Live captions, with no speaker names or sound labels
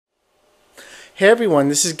Hey everyone,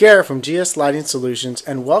 this is Garrett from GS Lighting Solutions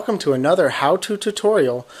and welcome to another how-to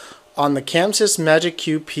tutorial on the Chamsys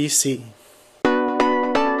MagicQ PC.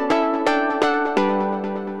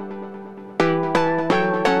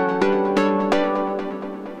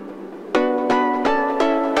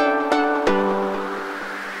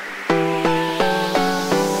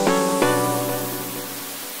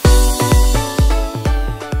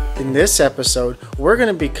 In this episode, we're going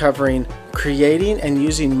to be covering creating and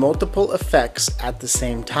using multiple effects at the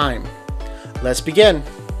same time. Let's begin.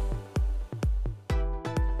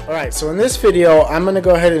 Alright, so in this video, I'm going to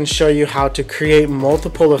go ahead and show you how to create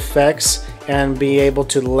multiple effects and be able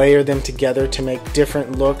to layer them together to make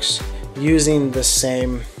different looks using the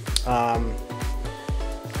same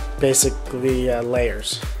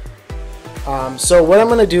layers. So what I'm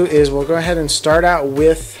going to do is we'll go ahead and start out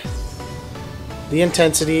with the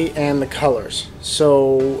intensity and the colors.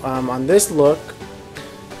 So on this look,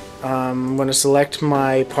 I'm going to select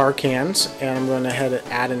my par cans and I'm going to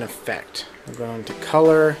add an effect. I'm going to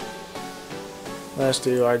color. Let's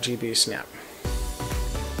do RGB snap.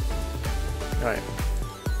 Alright,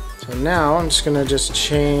 so now I'm just going to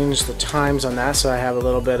change the times on that so I have a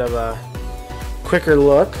little bit of a quicker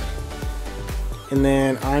look, and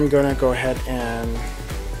then I'm going to go ahead and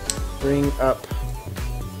bring up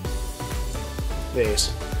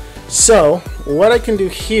these. So what I can do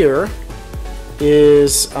here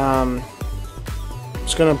is I'm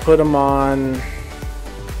just going to put them on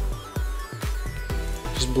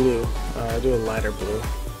just blue. Do a lighter blue,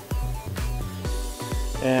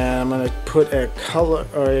 and I'm going to put a color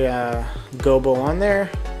or a gobo on there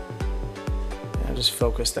and just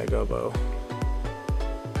focus that gobo.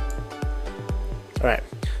 Alright,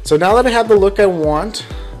 so now that I have the look I want,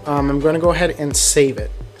 I'm going to go ahead and save it.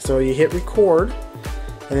 So you hit record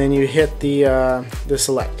and then you hit the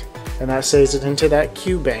select, and that saves it into that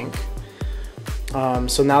Q bank.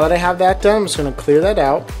 So now that I have that done, I'm just going to clear that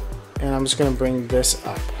out and I'm just going to bring this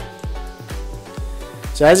up.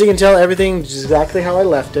 So as you can tell, everything is exactly how I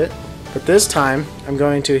left it, but this time I'm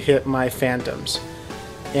going to hit my phantoms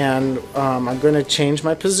and I'm going to change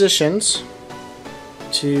my positions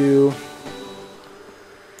to,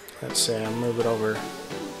 let's say I'll move it over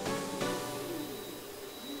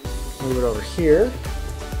here.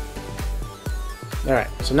 Alright,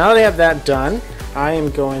 so now that I have that done, I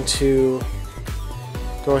am going to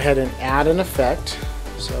go ahead and add an effect.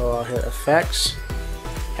 So I'll hit effects,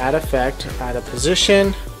 add effect, add a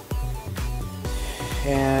position,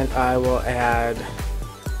 and I will add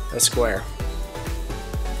a square.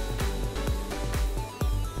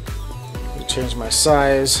 I'll change my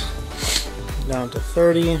size down to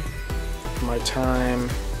 30, my time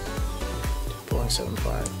to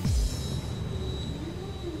 0.75.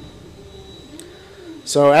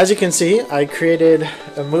 So as you can see, I created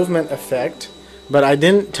a movement effect, but I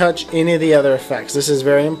didn't touch any of the other effects. This is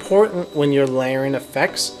very important when you're layering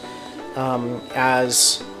effects,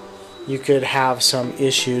 as you could have some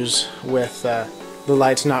issues with the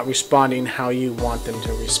lights not responding how you want them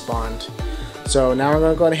to respond. So now I'm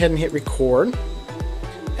going to go ahead and hit record,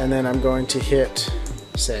 and then I'm going to hit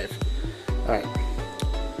save. Alright,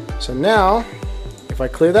 so now if I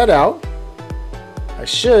clear that out, I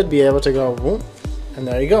should be able to go boom, and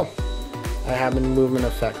there you go. I have a movement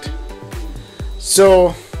effect.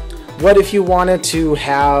 So what if you wanted to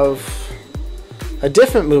have a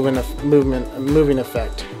different moving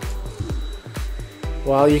effect?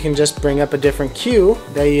 Well, you can just bring up a different cue.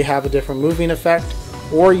 There you have a different moving effect,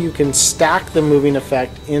 or you can stack the moving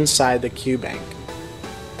effect inside the cue bank.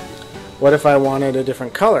 What if I wanted a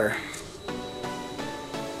different color?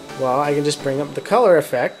 Well, I can just bring up the color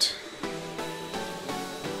effect.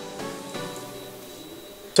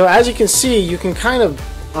 So as you can see, you can kind of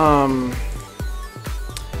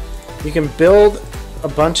you can build a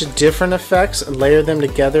bunch of different effects and layer them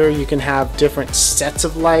together. You can have different sets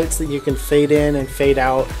of lights that you can fade in and fade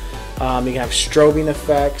out. You can have strobing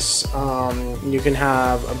effects. You can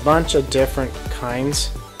have a bunch of different kinds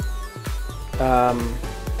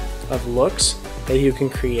of looks that you can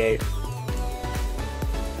create.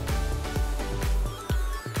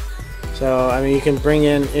 So I mean, you can bring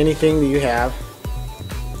in anything that you have.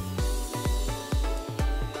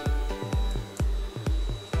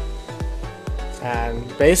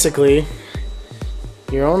 And basically,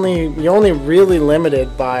 you're only really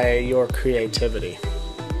limited by your creativity.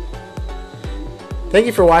 Thank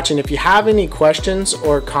you for watching. If you have any questions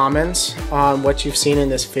or comments on what you've seen in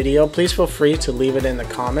this video, please feel free to leave it in the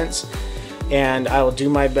comments, and I will do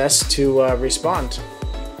my best to respond.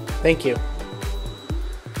 Thank you.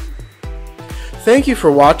 Thank you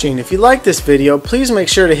for watching. If you like this video, please make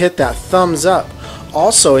sure to hit that thumbs up.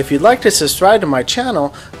 Also, if you'd like to subscribe to my channel,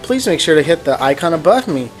 please make sure to hit the icon above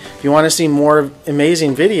me. If you want to see more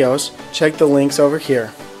amazing videos, check the links over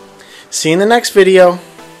here. See you in the next video.